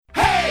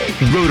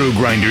Roto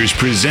Grinders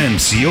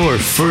presents your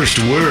first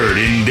word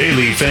in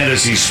daily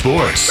fantasy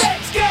sports.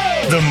 Let's go!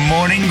 The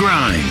Morning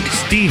Grind.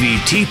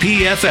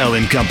 Stevietpfl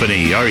and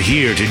company are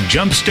here to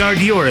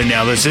jumpstart your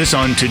analysis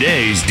on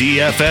today's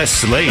DFS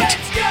slate.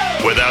 Let's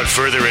go! Without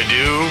further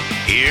ado,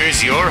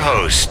 here's your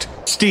host,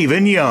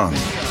 Stephen Young.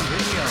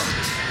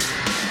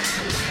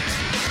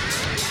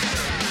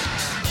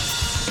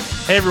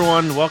 Hey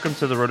everyone, welcome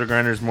to the Roto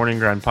Grinders Morning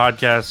Grind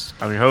Podcast.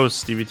 I'm your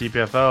host,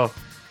 Stevietpfl.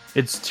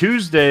 It's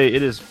Tuesday,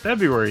 it is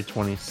February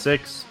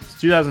 26th,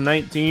 it's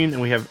 2019,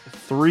 and we have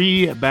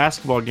 3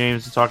 basketball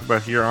games to talk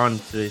about here on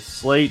today's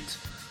slate.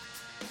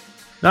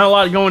 Not a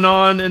lot going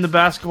on in the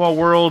basketball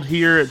world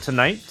here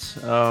tonight.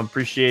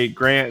 Appreciate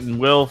Grant and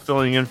Will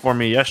filling in for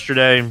me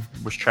yesterday.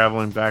 Was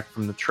traveling back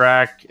from the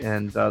track,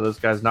 and those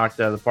guys knocked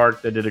it out of the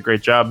park. They did a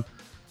great job,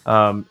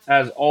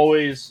 as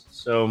always.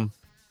 So,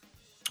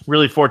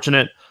 really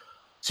fortunate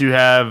to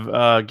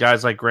have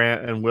guys like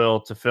Grant and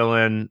Will to fill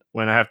in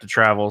when I have to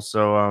travel.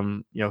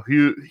 So,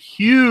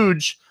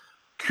 huge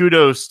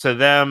kudos to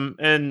them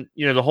and,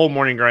 the whole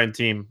Morning Grind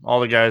team,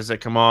 all the guys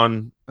that come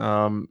on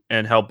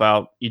and help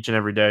out each and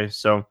every day.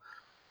 So,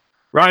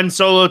 riding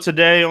solo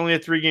today, only a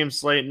 3-game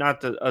slate,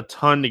 not a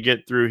ton to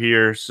get through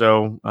here.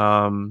 So,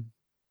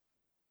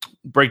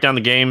 break down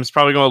the games,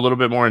 probably go a little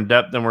bit more in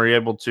depth than we're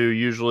able to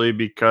usually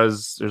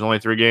because there's only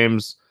 3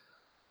 games.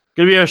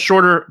 Going to be a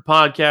shorter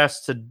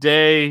podcast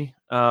today.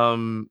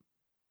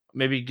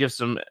 Maybe give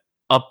some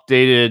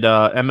updated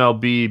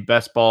MLB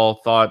best ball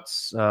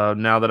thoughts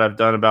now that I've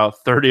done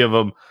about 30 of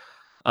them.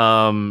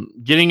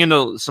 Getting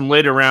into some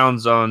later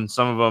rounds on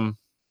some of them.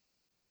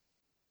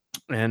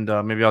 And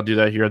maybe I'll do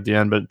that here at the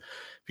end. But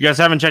if you guys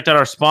haven't checked out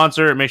our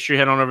sponsor, make sure you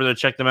head on over there,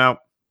 check them out.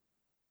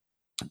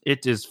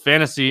 It is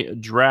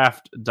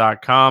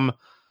FantasyDraft.com.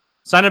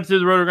 Sign up through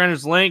the Roto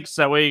Grinders links.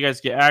 That way you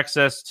guys get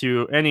access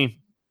to any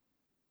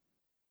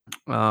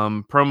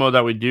promo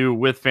that we do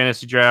with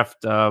Fantasy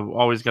Draft.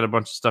 Always got a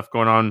bunch of stuff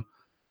going on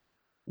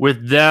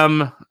with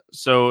them.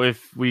 So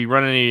if we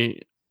run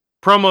any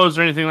promos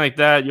or anything like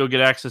that, you'll get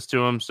access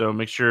to them. So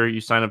make sure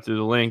you sign up through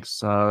the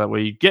links. That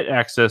way you get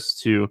access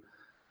to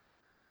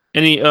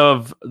any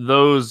of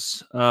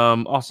those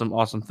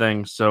awesome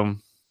things. So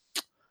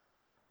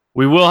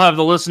we will have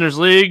the Listeners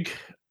League.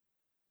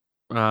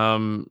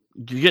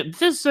 Get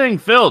this thing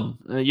filled.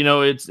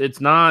 It's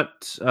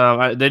not.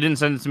 They didn't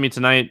send it to me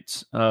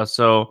tonight,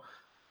 so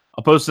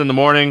I'll post it in the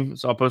morning.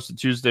 So I'll post it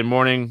Tuesday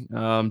morning,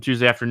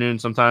 Tuesday afternoon,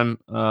 sometime,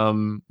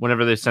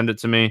 whenever they send it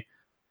to me.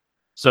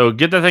 So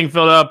get that thing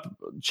filled up.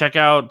 Check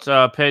out.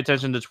 Pay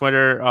attention to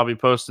Twitter. I'll be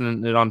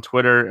posting it on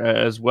Twitter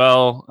as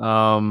well.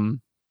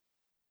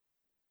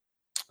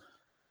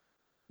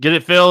 Get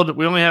it filled.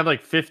 We only had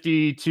like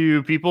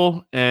 52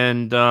 people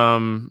and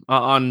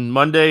on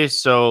Monday,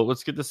 so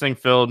let's get this thing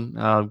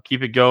filled.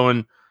 Keep it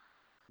going.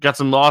 Got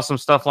some awesome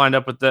stuff lined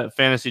up with that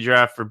fantasy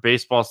draft for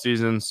baseball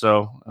season.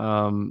 So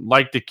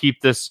like to keep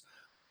this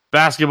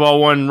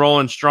basketball one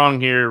rolling strong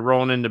here,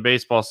 rolling into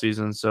baseball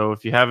season. So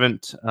if you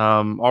haven't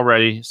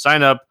already,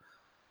 sign up.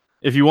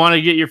 If you want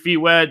to get your feet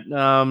wet,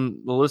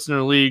 the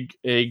Listener League,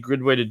 a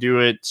good way to do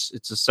it.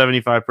 It's a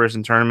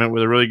 75-person tournament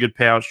with a really good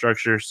payout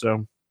structure.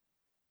 So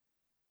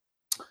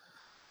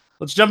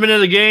let's jump into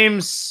the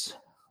games.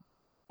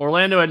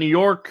 Orlando at New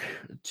York,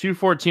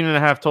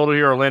 214.5 total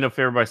here. Orlando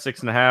favored by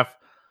 6.5.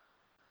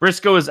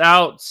 Briscoe is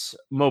out.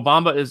 Mo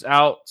Bamba is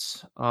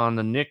out on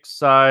the Knicks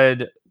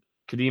side.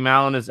 Kadeem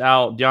Allen is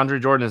out. DeAndre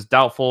Jordan is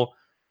doubtful.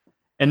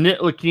 And Nick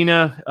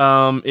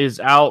Lakina is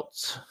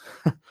out.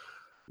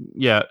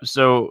 We have a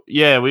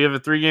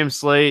 3-game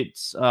slate.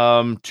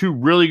 2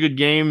 really good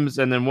games,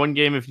 and then 1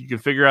 game if you can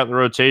figure out the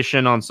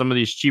rotation on some of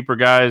these cheaper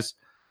guys.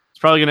 It's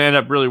probably going to end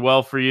up really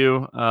well for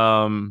you.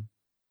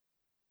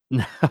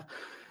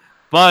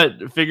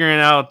 But figuring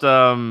out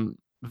the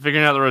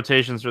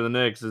rotations for the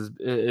Knicks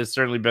has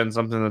certainly been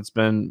something that's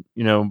been,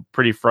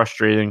 pretty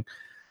frustrating.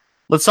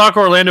 Let's talk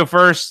Orlando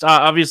first.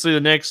 Obviously,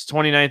 the Knicks,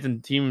 29th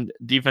in team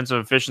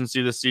defensive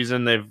efficiency this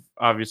season. They've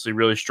obviously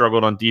really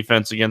struggled on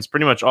defense against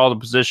pretty much all the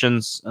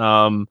positions.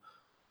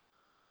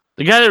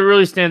 The guy that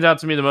really stands out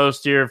to me the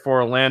most here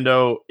for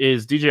Orlando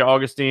is DJ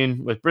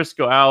Augustine. With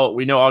Briscoe out,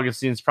 we know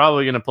Augustine's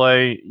probably going to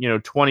play,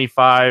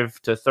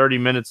 25 to 30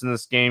 minutes in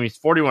this game. He's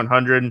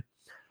 4,100.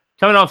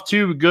 Coming off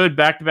 2 good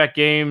back-to-back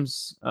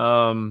games.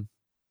 And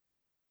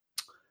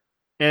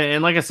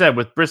like I said,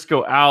 with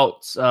Briscoe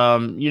out,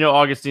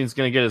 Augustine's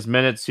going to get his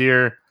minutes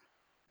here.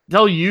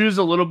 They'll use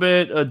a little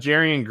bit of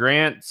Jerry and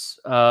Grant,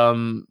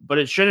 but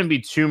it shouldn't be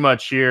too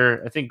much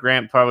here. I think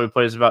Grant probably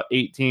plays about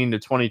 18 to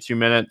 22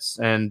 minutes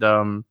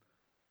and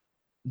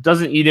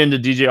doesn't eat into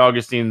DJ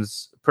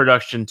Augustine's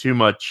production too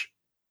much.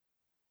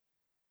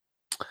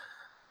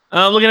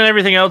 Looking at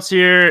everything else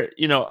here,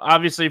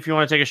 obviously if you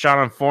want to take a shot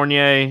on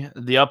Fournier,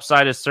 the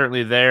upside is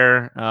certainly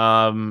there.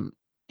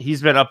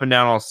 He's been up and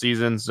down all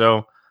season,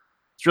 so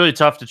it's really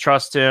tough to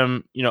trust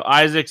him.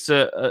 Isaac's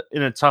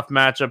in a tough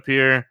matchup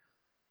here.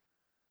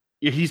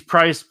 He's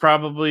priced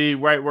probably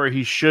right where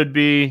he should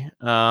be.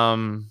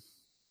 Aaron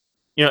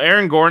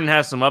Gordon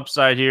has some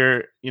upside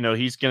here.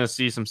 He's going to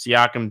see some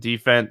Siakam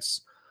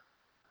defense.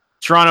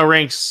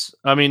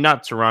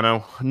 Not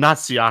Toronto, not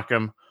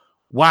Siakam.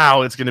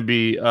 Wow, it's going to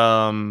be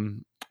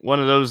one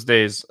of those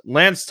days.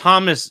 Lance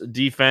Thomas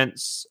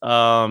defense.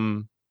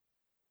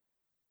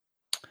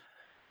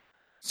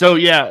 So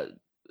yeah,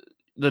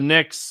 the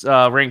Knicks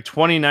ranked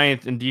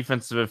 29th in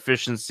defensive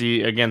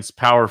efficiency against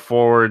power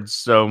forwards.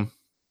 So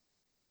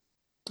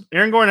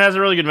Aaron Gordon has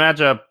a really good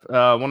matchup,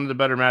 one of the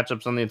better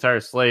matchups on the entire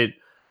slate.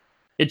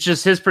 It's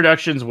just his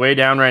production's way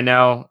down right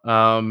now.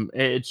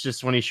 It's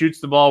just when he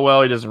shoots the ball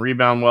well, he doesn't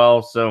rebound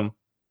well. So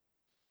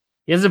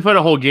he hasn't put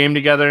a whole game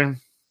together.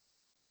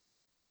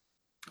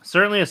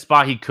 Certainly a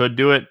spot he could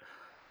do it.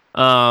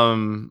 So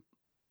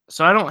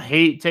I don't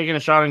hate taking a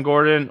shot on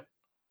Gordon.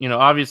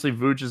 Obviously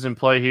Vooch is in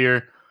play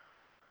here.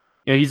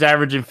 He's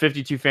averaging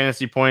 52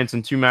 fantasy points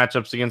in 2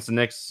 matchups against the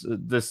Knicks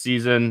this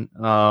season.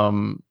 A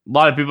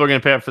lot of people are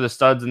going to pay up for the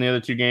studs in the other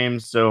 2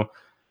 games. So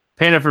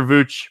paying up for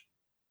Vooch.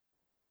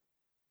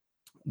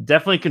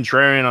 Definitely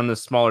contrarian on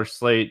this smaller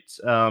slate.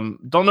 Don't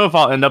know if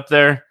I'll end up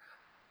there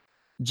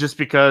just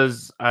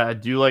because I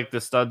do like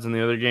the studs in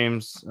the other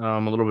games a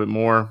little bit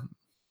more.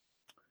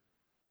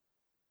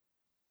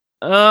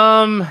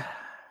 If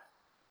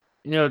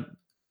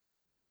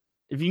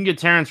you can get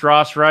Terrence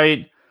Ross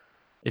right,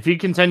 if he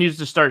continues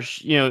to start,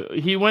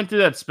 he went through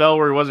that spell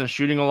where he wasn't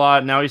shooting a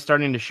lot. Now he's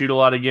starting to shoot a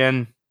lot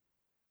again.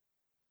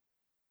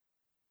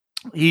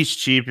 He's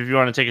cheap if you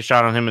want to take a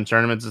shot on him in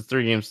tournaments. It's a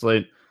 3-game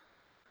slate.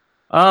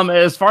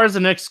 As far as the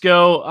Knicks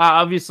go,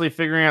 obviously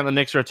figuring out the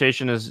Knicks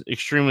rotation is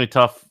extremely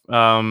tough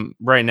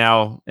right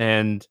now.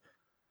 And,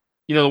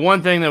 the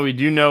one thing that we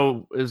do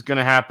know is going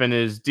to happen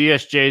is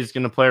DSJ is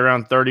going to play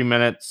around 30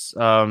 minutes,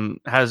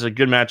 has a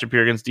good matchup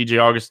here against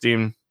DJ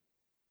Augustine.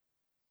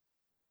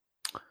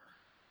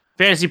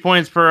 Fantasy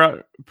points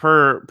per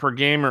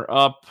game are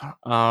up.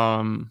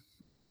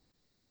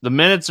 The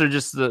minutes are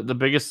just the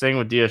biggest thing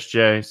with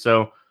DSJ.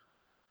 So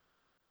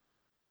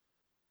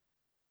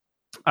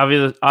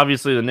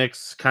obviously the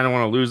Knicks kind of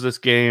want to lose this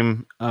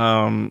game.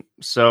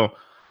 So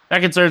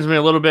that concerns me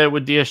a little bit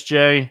with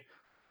DSJ.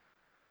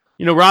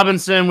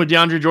 Robinson with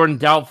DeAndre Jordan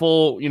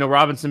doubtful.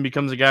 Robinson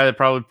becomes a guy that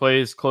probably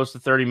plays close to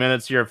 30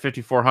 minutes here at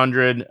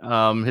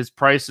 5,400. His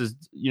price is,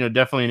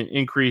 definitely an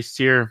increase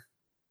here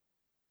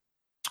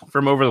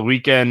from over the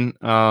weekend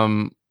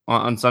on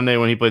Sunday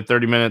when he played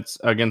 30 minutes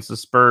against the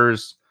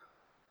Spurs.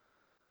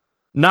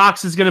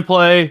 Knox is going to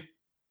play,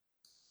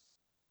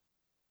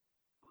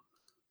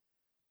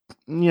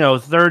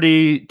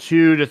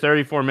 32 to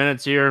 34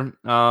 minutes here.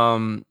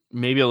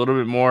 Maybe a little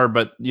bit more,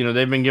 but,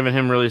 they've been giving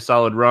him really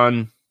solid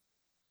run.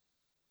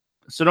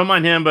 So don't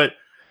mind him, but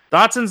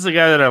Dotson's the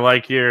guy that I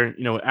like here.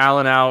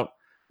 Allen out,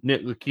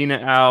 Nick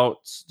Lukina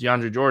out,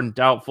 DeAndre Jordan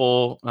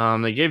doubtful.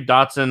 They gave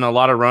Dotson a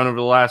lot of run over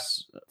the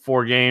last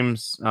 4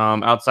 games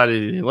outside of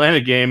the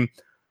Atlanta game.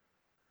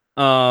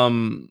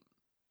 So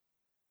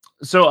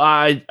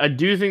I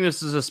do think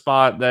this is a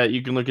spot that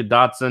you can look at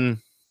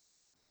Dotson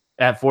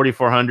at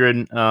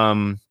 4,400.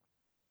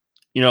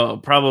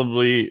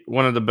 Probably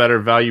one of the better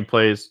value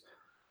plays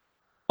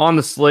on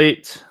the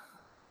slate.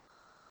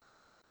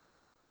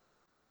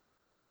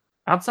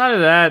 Outside of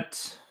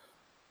that,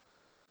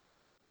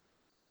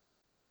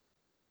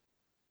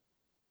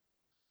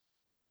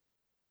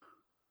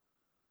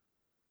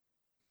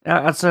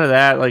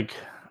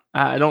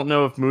 I don't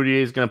know if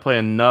Moutier is going to play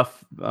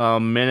enough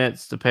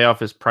minutes to pay off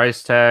his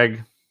price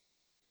tag.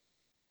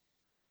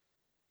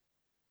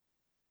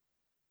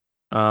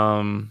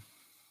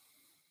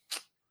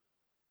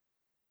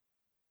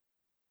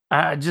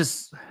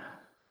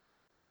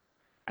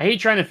 I hate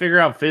trying to figure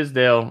out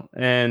Fizdale,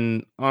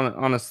 and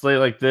on a slate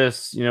like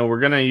this, we're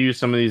going to use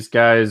some of these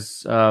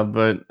guys,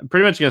 but I'm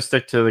pretty much going to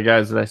stick to the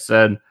guys that I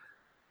said.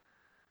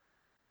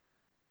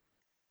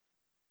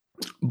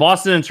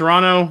 Boston and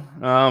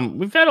Toronto,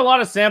 we've had a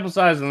lot of sample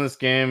size in this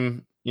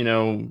game.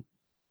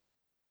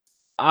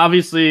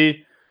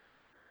 Obviously,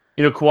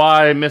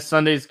 Kawhi missed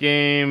Sunday's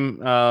game,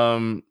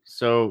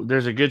 so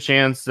there's a good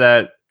chance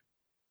that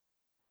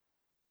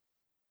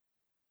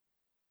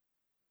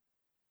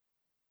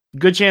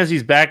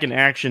he's back in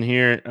action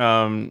here.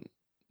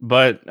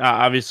 But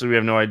obviously we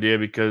have no idea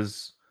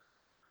because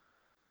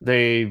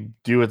they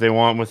do what they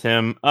want with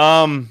him.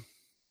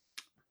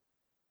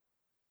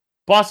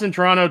 Boston,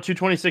 Toronto,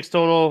 226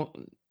 total.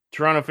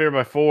 Toronto favored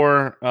by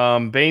 4.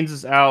 Baines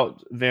is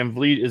out. Van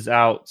Vliet is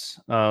out.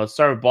 Let's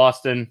start with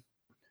Boston.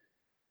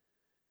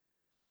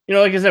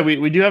 Like I said,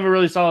 we do have a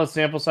really solid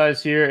sample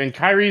size here, and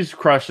Kyrie's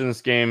crushed in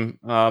this game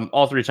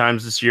all 3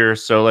 times this year.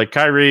 So like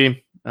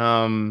Kyrie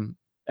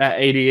at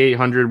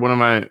 8,800, one of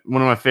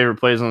my favorite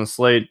plays on the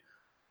slate.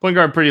 Point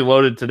guard pretty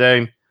loaded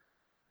today.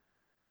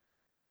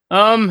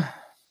 I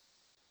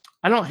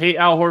don't hate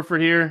Al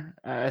Horford here.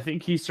 I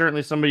think he's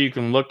certainly somebody you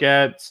can look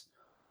at.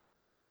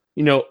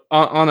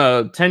 On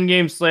a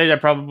 10-game slate, I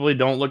probably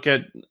don't look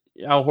at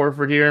Al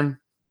Horford here.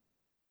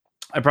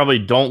 I probably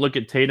don't look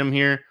at Tatum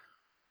here.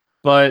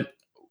 But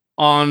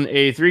on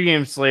a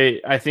 3-game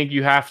slate, I think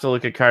you have to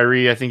look at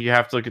Kyrie. I think you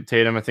have to look at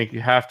Tatum. I think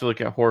you have to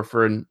look at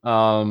Horford.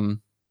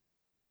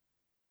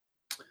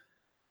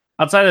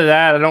 Outside of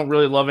that, I don't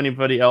really love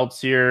anybody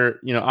else here.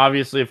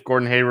 Obviously, if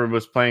Gordon Hayward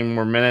was playing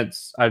more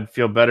minutes, I'd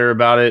feel better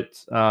about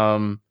it.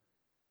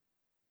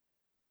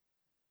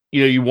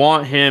 You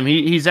want him.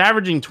 He's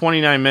averaging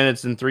 29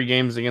 minutes in 3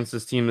 games against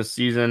this team this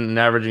season and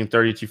averaging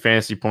 32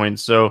 fantasy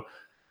points. So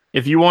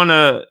if you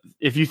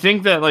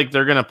think that like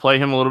they're going to play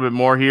him a little bit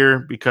more here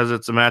because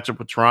it's a matchup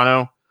with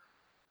Toronto,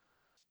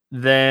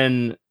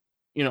 then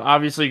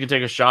obviously you can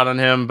take a shot on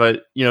him,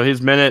 but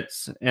his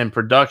minutes and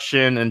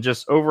production and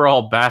just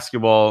overall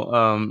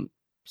basketball,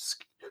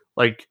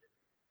 like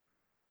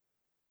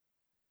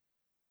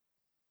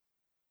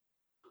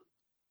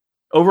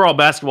overall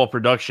basketball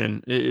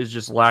production is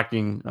just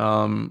lacking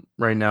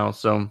right now.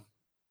 So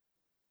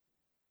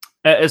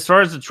as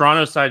far as the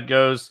Toronto side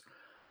goes,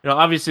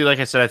 obviously, like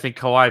I said, I think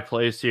Kawhi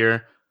plays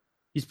here.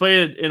 He's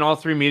played in all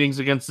 3 meetings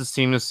against this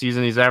team this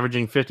season. He's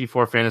averaging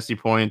 54 fantasy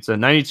points at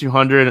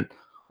 9,200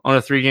 on a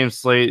 3-game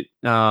slate.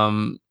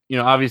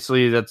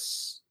 Obviously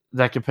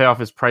that could pay off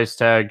his price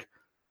tag.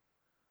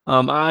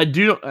 I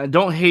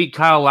don't hate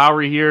Kyle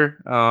Lowry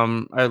here.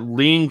 I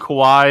lean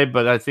Kawhi,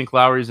 but I think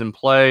Lowry's in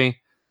play.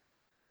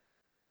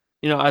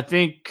 I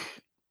think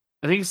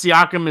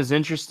Siakam is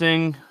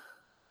interesting.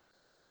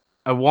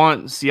 I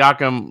want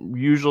Siakam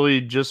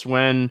usually just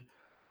when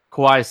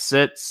Kawhi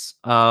sits.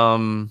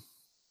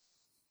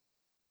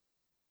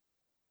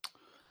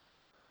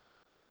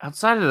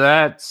 Outside of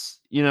that,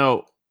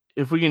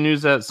 if we can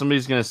use that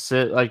somebody's going to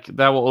sit, like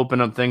that will open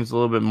up things a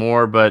little bit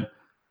more. But,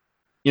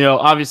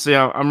 obviously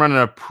I'm running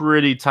a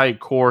pretty tight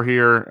core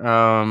here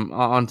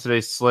on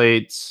today's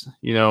slate.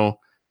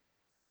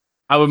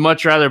 I would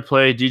much rather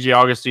play DJ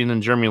Augustine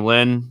than Jeremy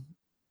Lin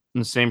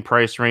in the same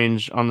price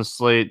range on the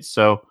slate.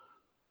 So,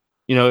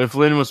 if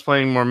Lin was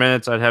playing more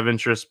minutes, I'd have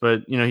interest,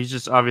 but, he's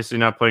just obviously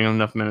not playing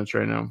enough minutes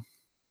right now.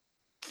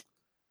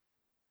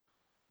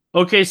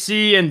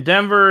 OKC and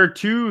Denver,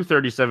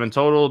 237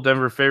 total.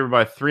 Denver favored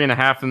by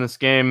 3.5 in this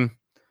game.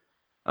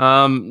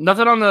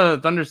 Nothing on the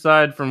Thunder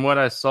side from what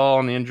I saw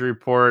on the injury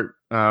report.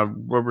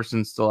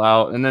 Roberson's still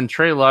out. And then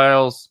Trey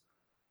Lyles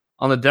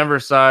on the Denver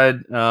side,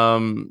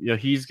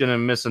 he's going to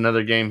miss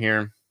another game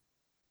here.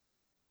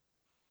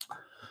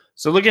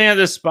 So looking at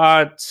this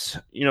spot,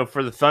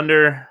 for the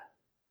Thunder,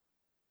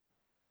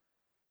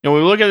 when we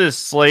look at this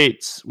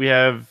slate, we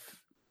have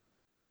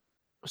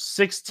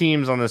 6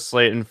 teams on this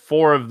slate, and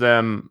 4 of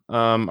them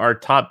are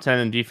top 10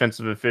 in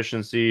defensive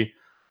efficiency: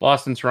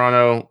 Boston,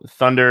 Toronto,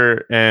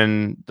 Thunder,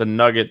 and the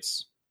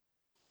Nuggets.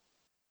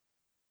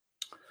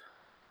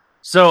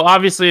 So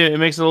obviously it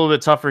makes it a little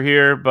bit tougher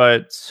here,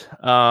 but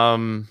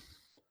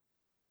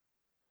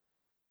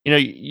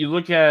you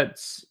look at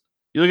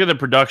the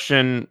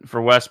production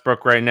for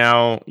Westbrook right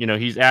now.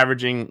 He's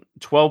averaging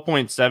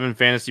 12.7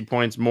 fantasy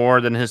points more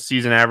than his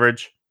season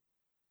average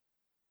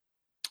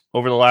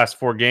over the last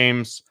 4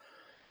 games.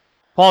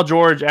 Paul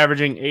George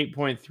averaging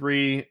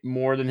 8.3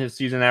 more than his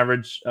season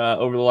average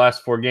over the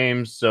last 4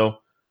 games. So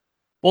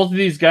both of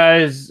these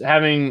guys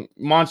having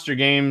monster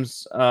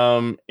games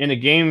in a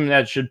game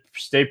that should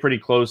stay pretty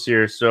close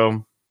here.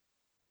 So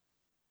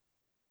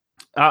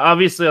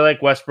obviously I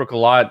like Westbrook a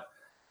lot.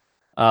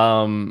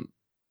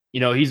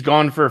 He's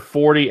gone for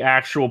 40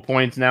 actual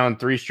points now in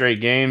 3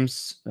 straight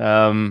games.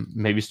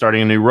 Maybe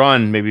starting a new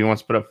run. Maybe he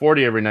wants to put up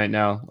 40 every night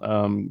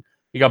now.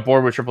 He got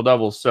bored with triple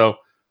doubles. So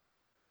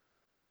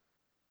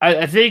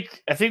I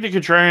think the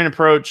contrarian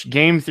approach,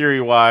 game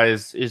theory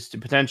wise, is to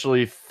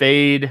potentially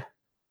fade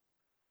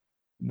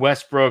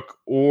Westbrook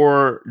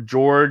or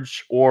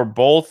George or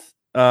both.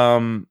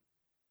 Very,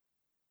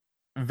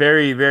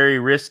 very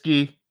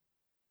risky.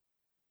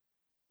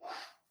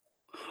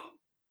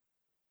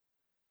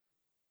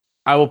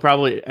 I will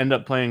probably end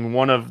up playing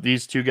one of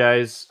these 2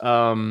 guys.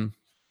 Outside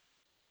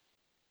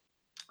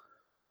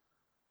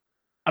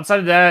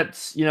of that,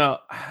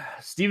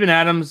 Steven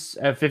Adams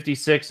at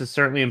 56 is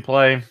certainly in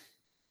play.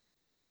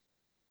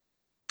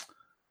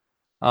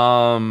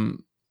 I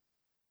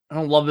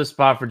don't love this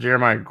spot for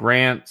Jeremiah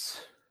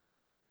Grant.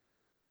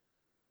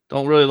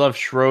 Don't really love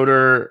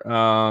Schroeder.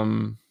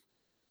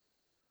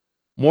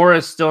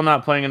 Morris still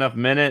not playing enough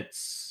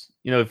minutes.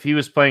 If he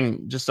was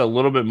playing just a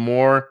little bit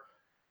more,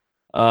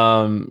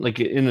 like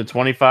in the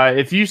 25,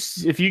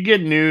 if you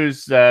get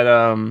news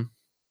that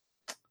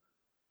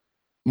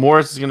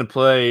Morris is going to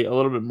play a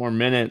little bit more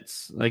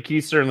minutes, like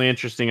he's certainly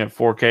interesting at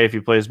 4K if he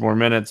plays more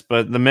minutes,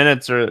 but the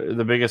minutes are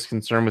the biggest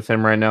concern with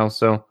him right now.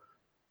 So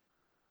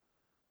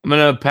I'm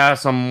going to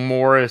pass on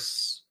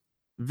Morris.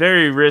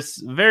 Very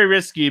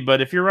risky, but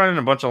if you're running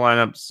a bunch of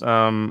lineups,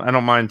 I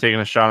don't mind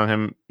taking a shot on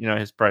him,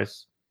 his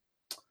price.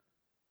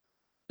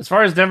 As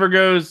far as Denver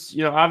goes,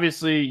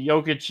 obviously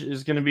Jokic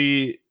is going to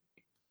be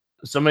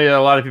somebody that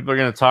a lot of people are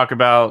going to talk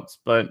about,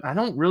 but I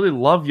don't really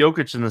love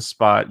Jokic in this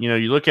spot.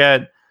 You look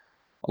at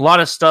a lot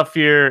of stuff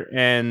here,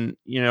 and,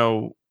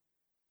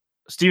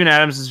 Steven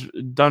Adams has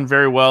done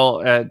very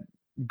well at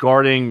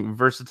guarding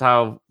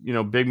versatile,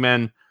 big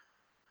men.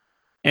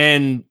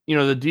 And, the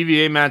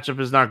DVA matchup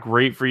is not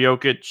great for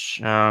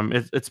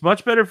Jokic. It's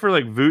much better for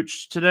like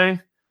Vooch today.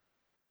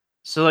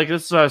 So, like,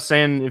 this is what I was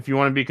saying. If you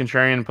want to be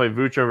contrarian and play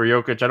Vooch over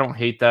Jokic, I don't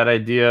hate that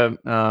idea.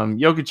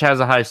 Jokic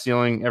has a high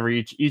ceiling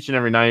each and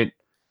every night.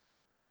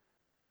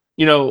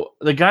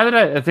 The guy that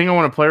I think I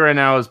want to play right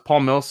now is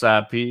Paul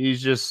Millsap.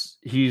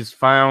 He's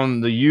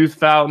found the youth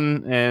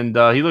fountain, and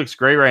he looks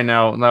great right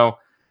now. Now,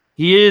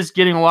 he is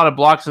getting a lot of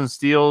blocks and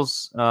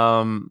steals,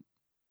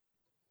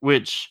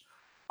 which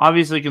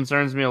obviously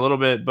concerns me a little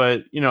bit.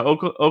 But,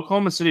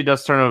 Oklahoma City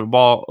does turn the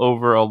ball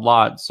over a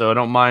lot, so I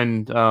don't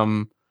mind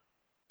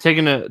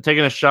taking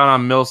a shot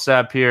on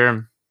Millsap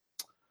here.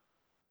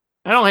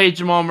 I don't hate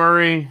Jamal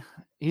Murray.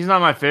 He's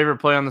not my favorite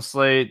play on the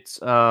slate.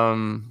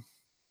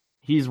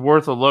 He's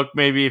worth a look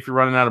maybe if you're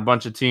running out a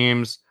bunch of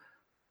teams.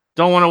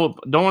 Don't want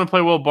to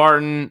play Will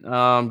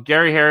Barton.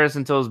 Gary Harris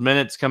until his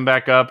minutes come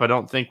back up. I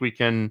don't think we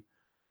can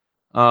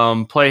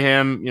play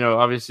him.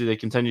 Obviously they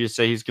continue to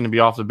say he's going to be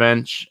off the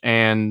bench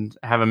and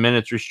have a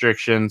minutes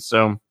restriction.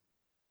 So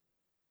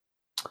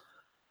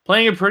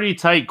playing a pretty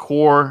tight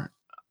core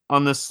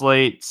on this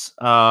slate.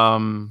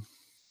 Not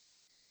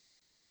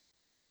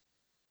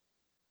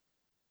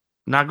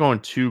going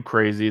too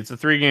crazy. It's a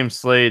 3-game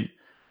slate.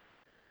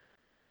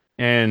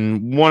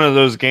 And one of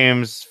those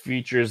games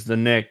features the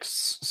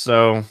Knicks.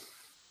 So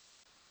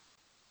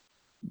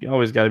you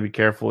always got to be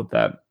careful with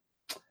that.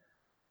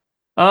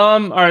 All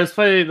right, let's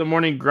play the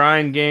morning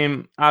grind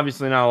game.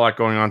 Obviously not a lot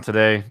going on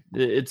today.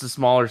 It's a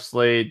smaller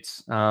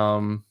slate.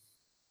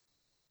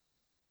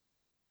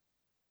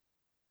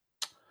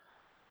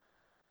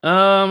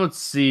 Let's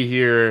see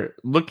here.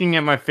 Looking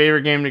at my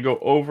favorite game to go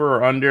over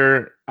or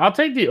under, I'll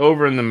take the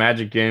over in the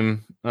Magic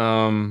game.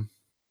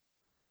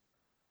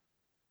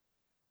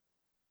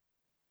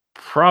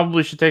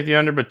 Probably should take the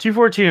under, but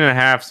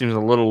 214.5 seems a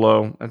little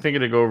low. I think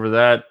it'd go over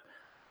that.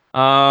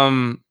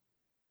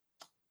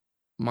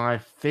 My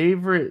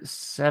favorite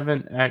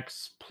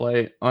 7x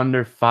play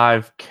under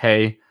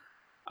 5K.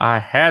 I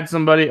had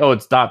somebody. Oh,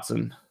 it's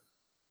Dotson.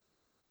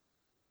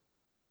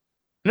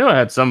 I knew I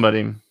had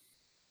somebody.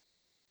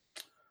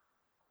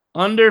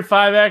 Under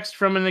 5x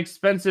from an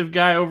expensive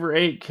guy over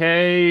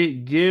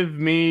 8K. Give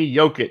me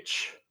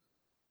Jokic.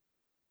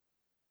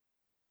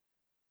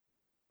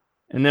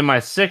 And then my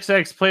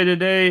 6x play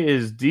today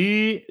is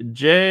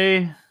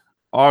DJ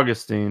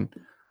Augustine.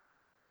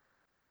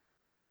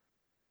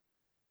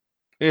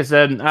 Like I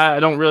said, I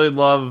don't really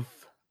love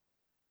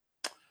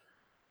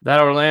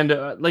that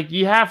Orlando. Like,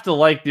 you have to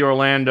like the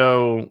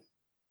Orlando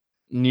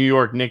New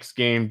York Knicks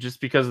game just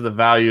because of the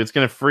value. It's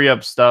going to free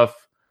up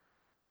stuff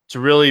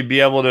to really be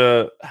able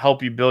to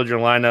help you build your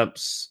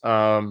lineups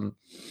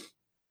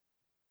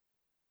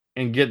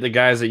and get the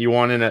guys that you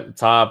want in at the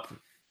top.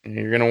 And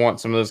you're going to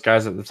want some of those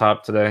guys at the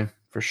top today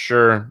for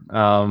sure.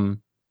 You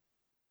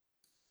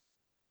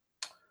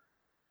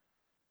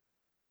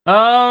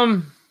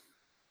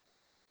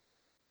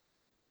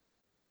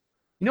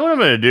know what I'm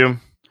going to do?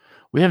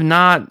 We have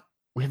not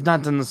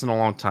done this in a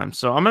long time.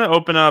 So I'm going to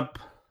open up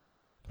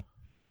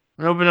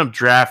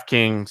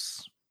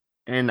DraftKings,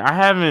 and I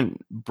haven't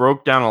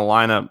broke down a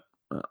lineup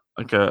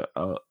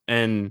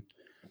and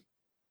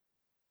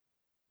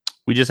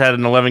we just had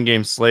an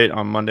 11-game slate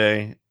on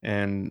Monday,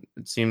 and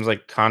it seems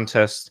like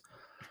contests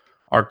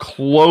are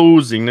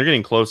closing. They're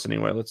getting close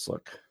anyway. Let's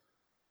look.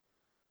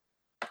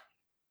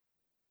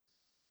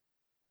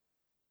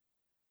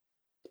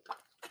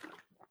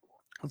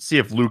 Let's see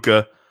if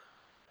Luka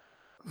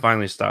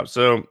finally stops.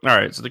 So, all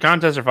right. So the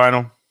contests are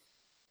final.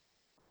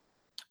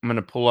 I'm going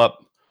to pull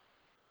up.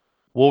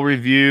 We'll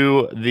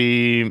review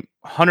the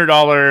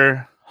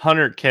 $100,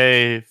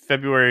 100K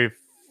February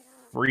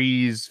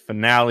freeze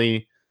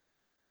finale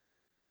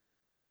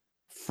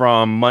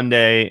from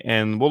Monday,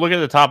 and we'll look at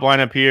the top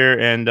lineup here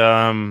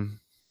and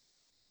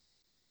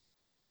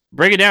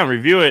break it down,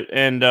 review it,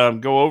 and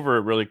go over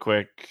it really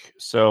quick.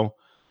 So,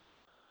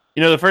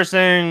 the first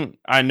thing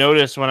I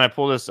noticed when I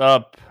pull this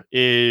up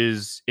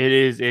is it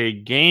is a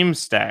game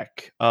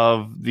stack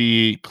of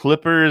the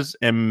Clippers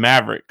and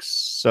Mavericks.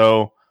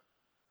 So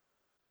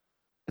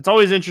it's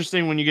always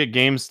interesting when you get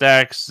game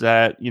stacks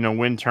that,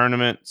 win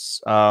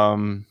tournaments.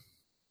 That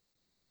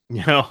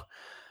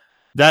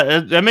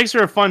makes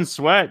for a fun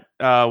sweat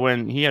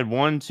when he had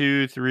 1,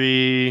 2,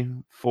 3,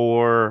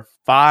 4,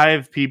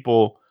 5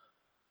 people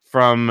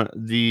from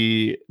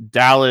the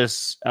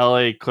Dallas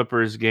LA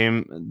Clippers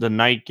game, the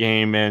night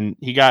game, and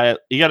he got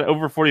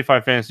over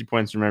 45 fantasy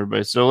points from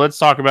everybody. So let's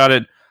talk about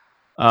it.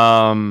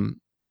 Wow,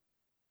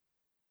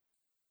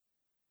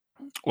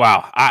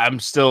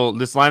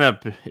 this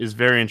lineup is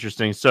very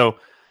interesting. So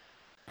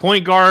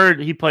point guard,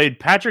 he played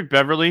Patrick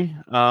Beverley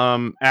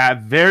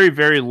at very,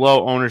 very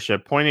low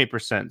ownership,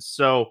 0.8%.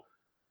 So,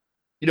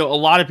 a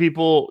lot of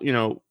people,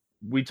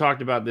 we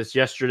talked about this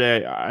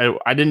yesterday.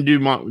 I didn't do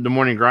the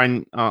morning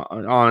grind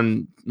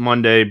on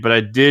Monday, but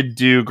I did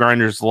do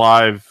Grinders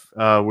Live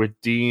with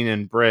Dean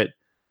and Britt.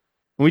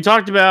 And we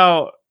talked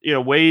about,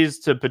 ways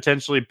to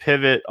potentially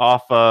pivot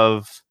off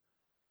of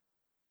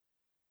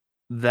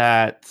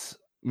that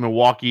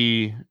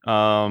Milwaukee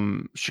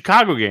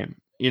Chicago game.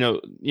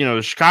 The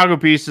Chicago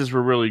pieces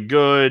were really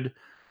good,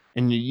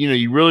 and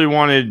you really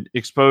wanted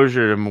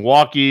exposure to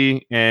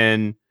Milwaukee,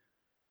 and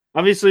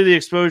obviously the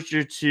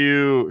exposure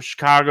to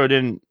Chicago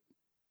didn't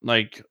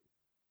like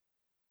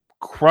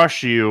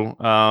crush you.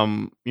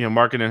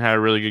 Marketing had a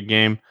really good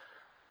game,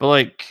 but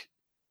like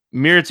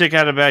Mirotic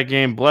had a bad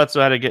game.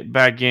 Bledsoe had a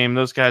bad game.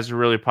 Those guys were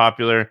really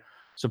popular.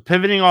 So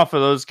pivoting off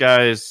of those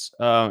guys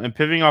and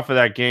pivoting off of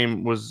that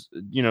game was,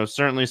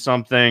 certainly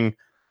something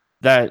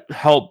that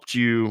helped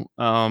you,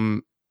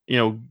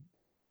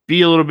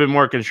 be a little bit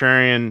more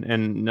contrarian.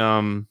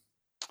 And,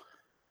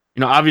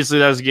 obviously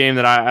that was a game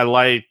that I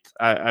liked.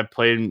 I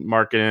played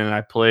Marketing.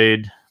 I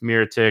played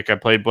Mirotic. I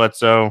played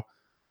Bledsoe.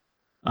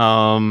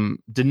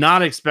 Did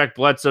not expect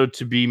Bledsoe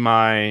to be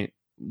my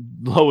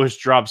lowest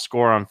drop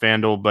score on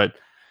FanDuel, but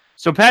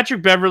so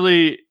Patrick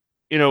Beverley,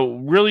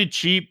 really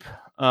cheap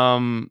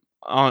on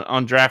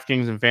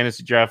DraftKings and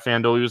FantasyDraft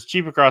FanDuel. He was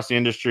cheap across the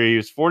industry. He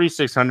was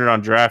 4,600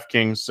 on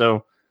DraftKings,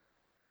 so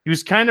he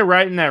was kind of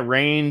right in that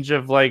range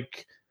of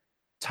like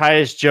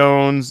Tyus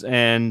Jones,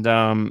 and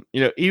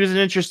he was an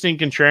interesting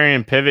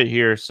contrarian pivot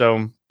here.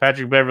 So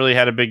Patrick Beverley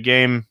had a big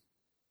game,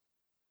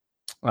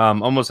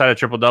 almost had a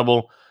triple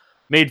double,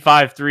 made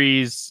 5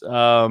 threes.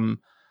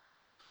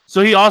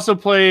 So he also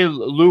played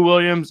Lou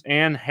Williams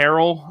and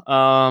Harrell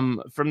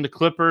from the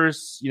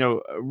Clippers,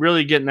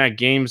 really getting that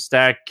game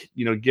stack,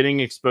 getting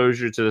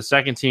exposure to the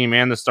second team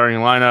and the starting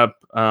lineup.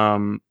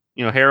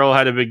 Harrell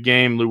had a big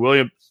game. Lou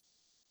Williams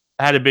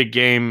had a big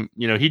game.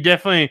 He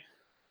definitely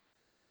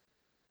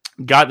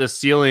got the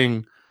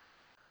ceiling,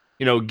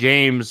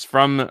 games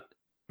from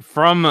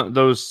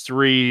those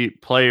 3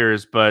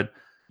 players. But,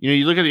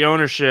 you look at the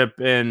ownership,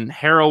 and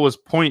Harrell was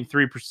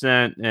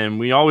 0.3%, and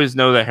we always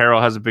know that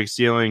Harrell has a big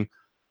ceiling.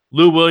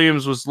 Lou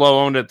Williams was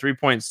low owned at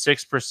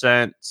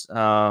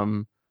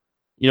 3.6%.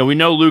 We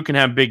know Lou can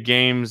have big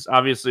games.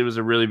 Obviously, it was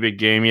a really big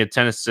game. He had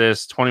 10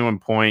 assists, 21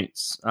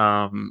 points.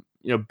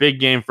 Big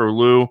game for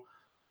Lou.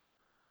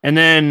 And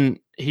then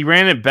he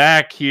ran it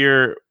back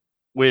here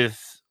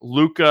with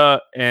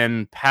Luka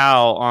and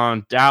Powell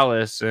on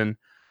Dallas. And,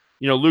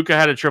 Luka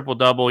had a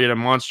triple-double. He had a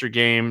monster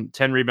game,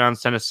 10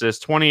 rebounds, 10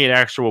 assists, 28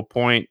 actual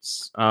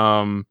points.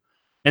 And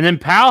then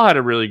Powell had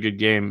a really good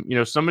game.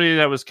 Somebody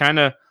that was kind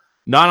of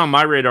not on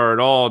my radar at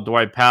all,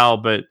 Dwight Powell,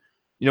 but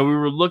we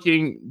were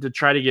looking to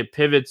try to get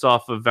pivots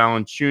off of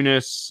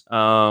Valanciunas.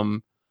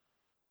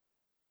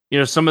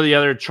 Some of the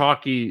other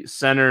chalky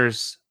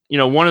centers.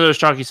 One of those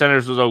chalky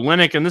centers was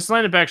Olynyk, and this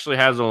lineup actually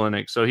has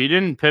Olynyk, so he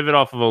didn't pivot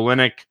off of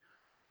Olynyk.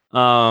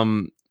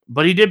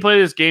 But he did play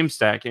this game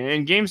stack,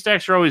 and game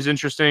stacks are always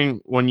interesting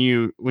when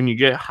you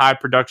get high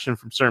production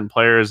from certain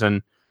players,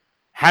 and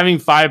having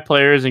 5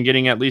 players and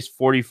getting at least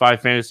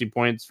 45 fantasy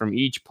points from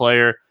each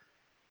player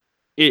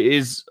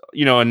is,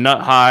 a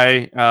nut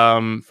high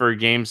for a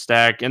game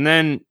stack. And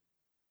then,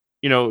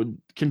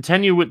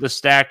 continue with the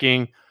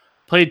stacking.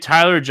 Played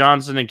Tyler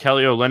Johnson and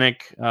Kelly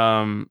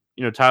Olynyk.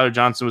 Tyler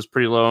Johnson was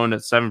pretty low owned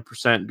at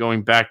 7%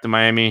 going back to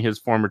Miami, his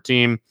former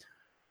team.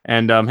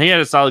 And he had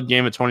a solid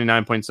game at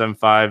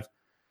 29.75.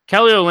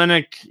 Kelly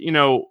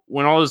Olynyk,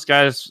 when all those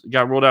guys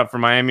got rolled out for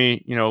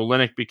Miami,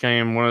 Olynyk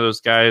became one of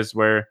those guys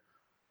where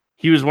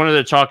he was one of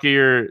the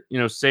chalkier,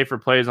 safer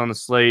plays on the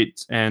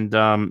slate. And,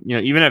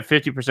 even at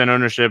 50%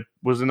 ownership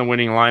was in the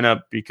winning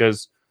lineup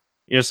because,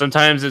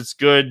 sometimes it's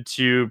good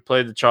to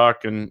play the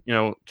chalk. And,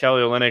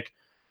 Kelly Olynyk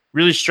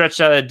really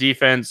stretched out that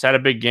defense, had a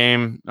big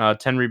game,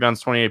 10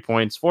 rebounds, 28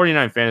 points,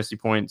 49 fantasy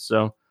points.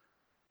 So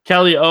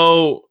Kelly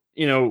I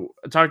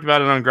talked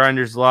about it on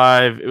Grinders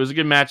Live. It was a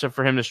good matchup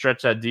for him to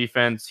stretch that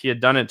defense. He had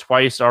done it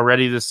twice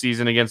already this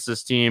season against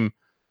this team.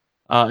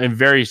 In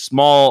very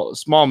small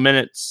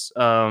minutes.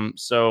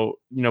 So,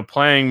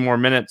 playing more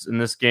minutes in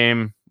this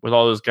game with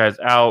all those guys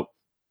out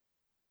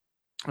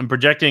and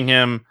projecting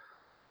him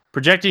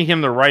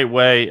the right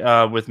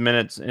way with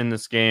minutes in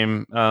this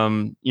game,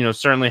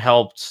 certainly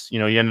helped. He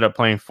ended up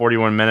playing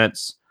 41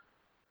 minutes.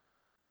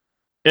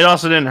 It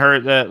also didn't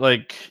hurt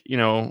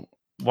that,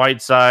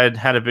 Whiteside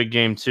had a big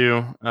game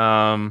too.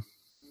 And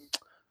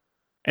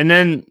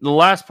then the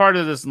last part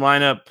of this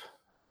lineup,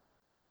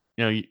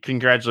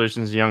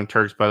 congratulations to Young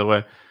Turks, by the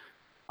way.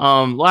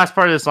 Last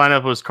part of this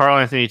lineup was Karl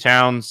Anthony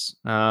Towns.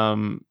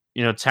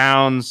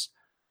 Towns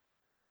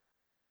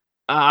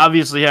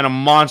obviously had a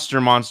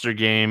monster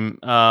game.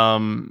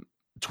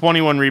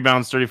 21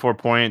 rebounds, 34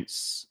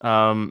 points.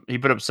 He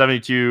put up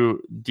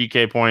 72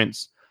 DK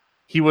points.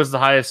 He was the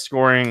highest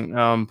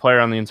scoring player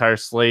on the entire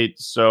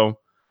slate. So,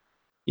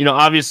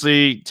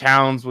 obviously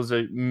Towns was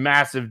a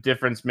massive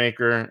difference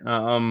maker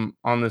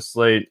on this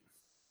slate.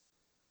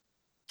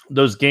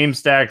 Those game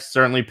stacks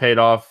certainly paid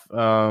off.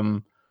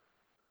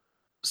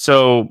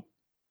 So,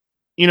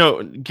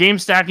 game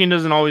stacking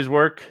doesn't always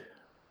work.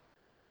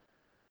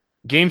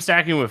 Game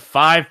stacking with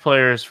 5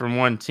 players from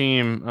one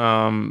team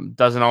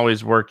doesn't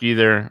always work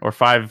either, or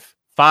five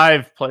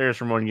players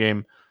from one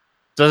game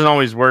doesn't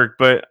always work.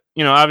 But,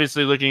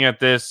 obviously looking at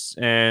this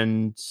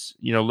and,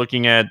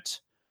 looking at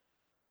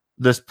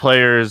this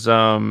player's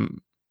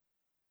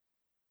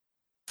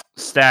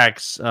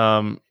stacks,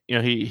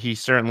 he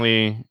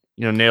certainly,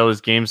 nailed his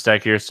game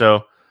stack here.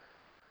 So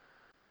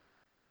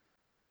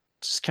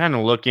just kind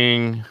of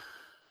looking.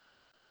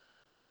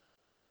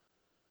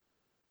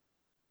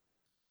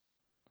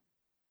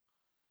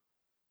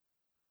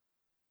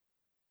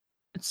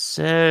 It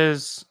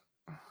says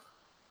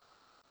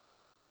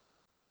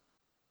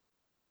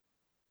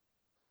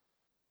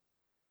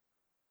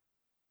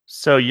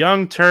so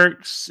Young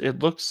Turks, it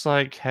looks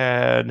like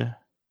had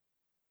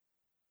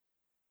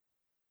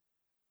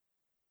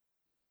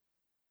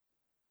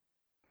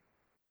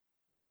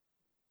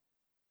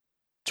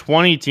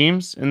 $20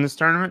 teams in this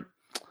tournament.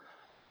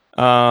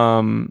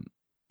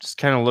 Just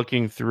kind of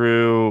looking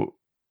through,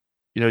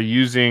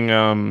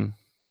 using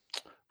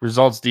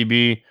results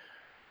DB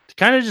to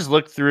kind of just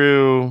look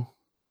through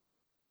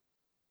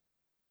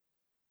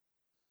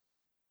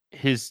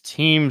his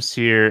teams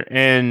here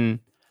and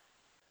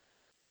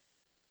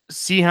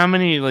see how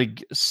many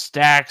like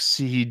stacks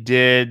he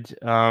did.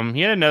 He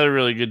had another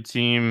really good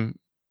team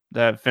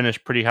that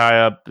finished pretty high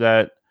up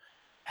that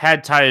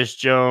had Tyus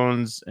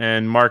Jones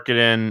and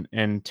Marketing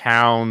and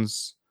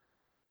Towns.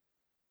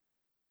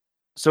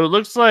 So it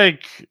looks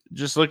like,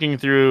 just looking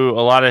through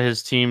a lot of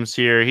his teams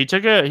here, he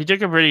took a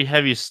pretty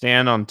heavy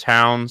stand on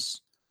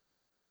Towns.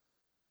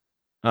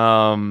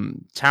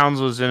 Towns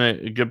was in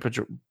a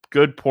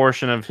good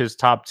portion of his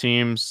top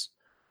teams.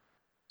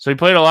 So he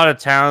played a lot of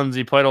Towns.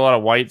 He played a lot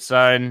of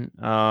Whiteside.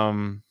 Played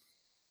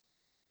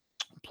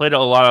a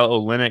lot of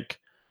Olynyk.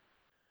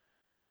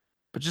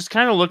 But just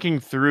kind of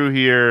looking through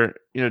here,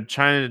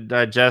 trying to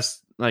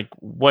digest like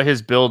what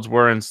his builds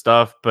were and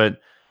stuff. But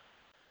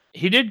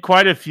he did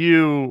quite a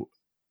few,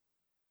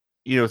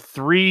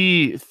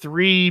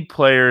 three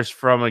players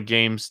from a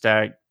game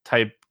stack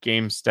type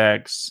game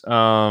stacks.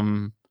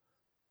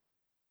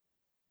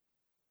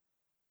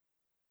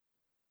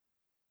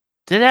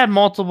 Did have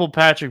multiple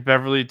Patrick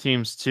Beverley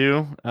teams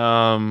too,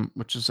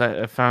 which is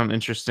I found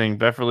interesting.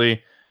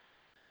 Beverley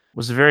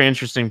was a very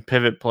interesting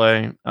pivot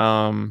play.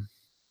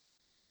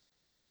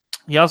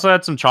 He also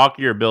had some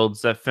chalkier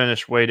builds that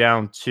finished way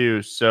down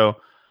too. So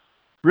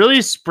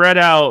really spread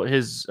out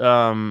his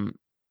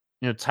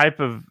type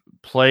of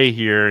play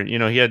here.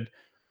 He had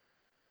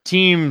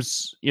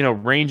teams,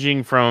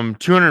 ranging from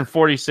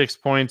 246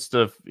 points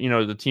to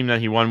the team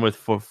that he won with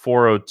for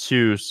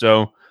 402.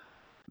 So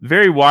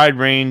very wide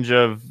range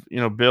of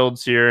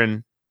builds here.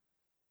 And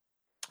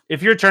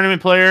if you're a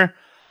tournament player,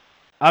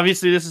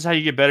 obviously this is how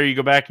you get better. You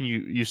go back and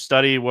you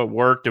study what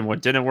worked and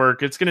what didn't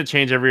work. It's going to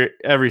change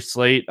every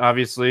slate,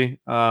 obviously.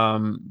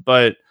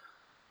 But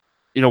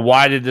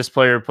why did this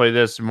player play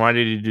this and why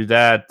did he do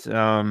that?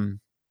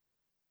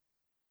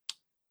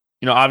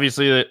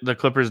 Obviously the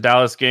Clippers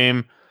Dallas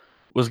game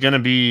was going to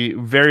be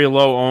very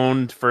low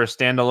owned for a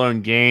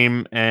standalone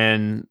game,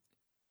 and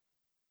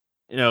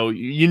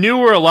you knew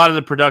where a lot of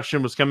the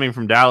production was coming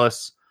from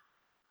Dallas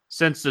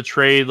since the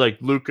trade. Like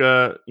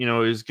Luka,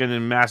 is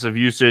getting massive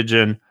usage,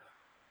 and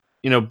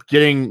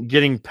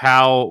getting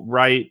Powell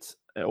right,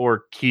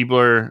 or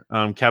Kebler,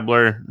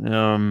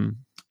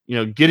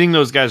 getting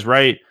those guys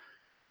right.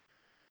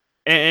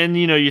 And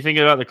you think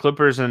about the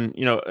Clippers, and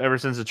ever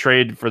since the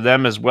trade for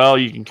them as well,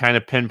 you can kind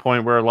of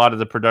pinpoint where a lot of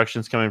the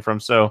production's coming from.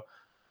 So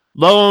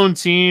low owned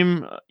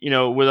team,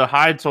 with a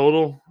high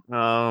total.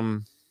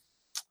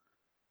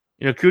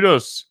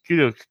 Kudos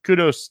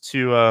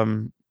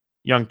to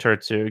Young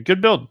Turks here.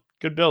 Good build.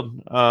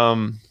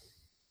 A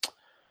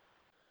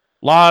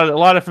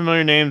lot of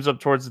familiar names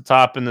up towards the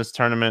top in this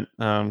tournament.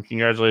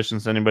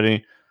 Congratulations to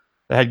anybody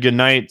that had good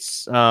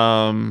nights.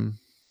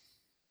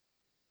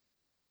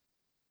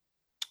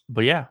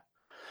 But yeah,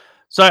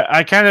 so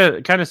I kind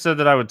of said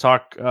that I would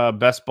talk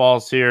best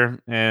balls here,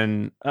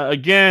 and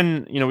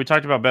again, we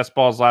talked about best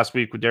balls last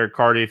week with Derek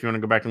Carty. If you want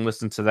to go back and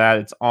listen to that,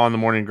 it's on the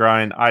Morning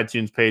Grind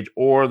iTunes page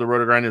or the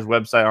Roto Grinders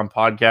website on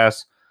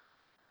podcasts.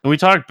 And we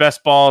talked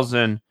best balls,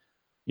 and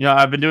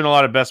I've been doing a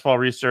lot of best ball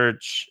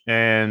research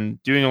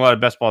and doing a lot of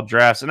best ball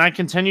drafts, and I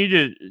continue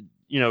to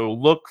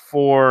look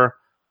for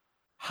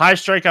high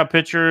strikeout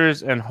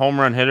pitchers and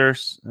home run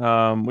hitters.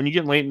 When you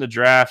get late in the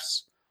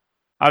drafts,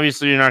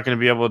 obviously, you're not going to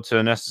be able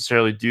to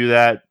necessarily do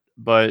that.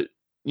 But,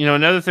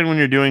 another thing when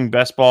you're doing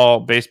best ball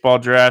baseball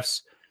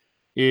drafts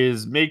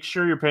is make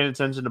sure you're paying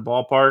attention to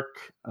ballpark.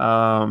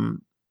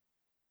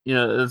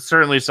 It's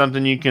certainly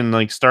something you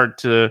can start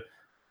to,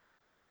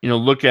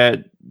 look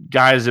at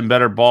guys in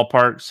better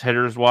ballparks,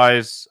 hitters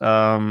wise.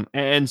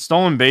 And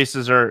stolen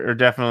bases are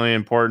definitely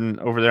important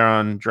over there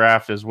on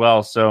draft as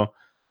well. So,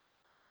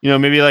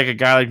 maybe like a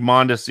guy like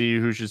Mondesi,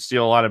 who should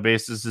steal a lot of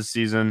bases this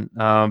season,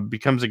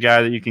 becomes a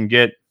guy that you can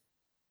get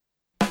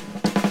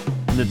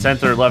in the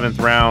 10th or 11th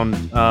round.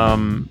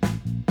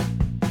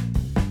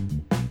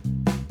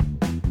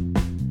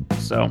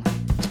 So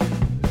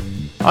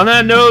on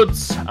that note,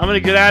 I'm going to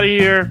get out of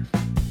here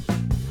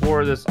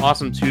for this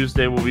awesome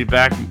Tuesday. We'll be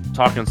back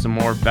talking some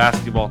more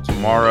basketball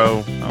tomorrow.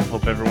 I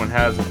hope everyone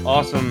has an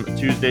awesome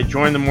Tuesday.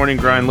 Join the Morning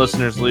Grind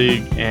Listeners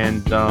League,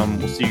 and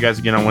we'll see you guys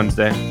again on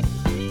Wednesday.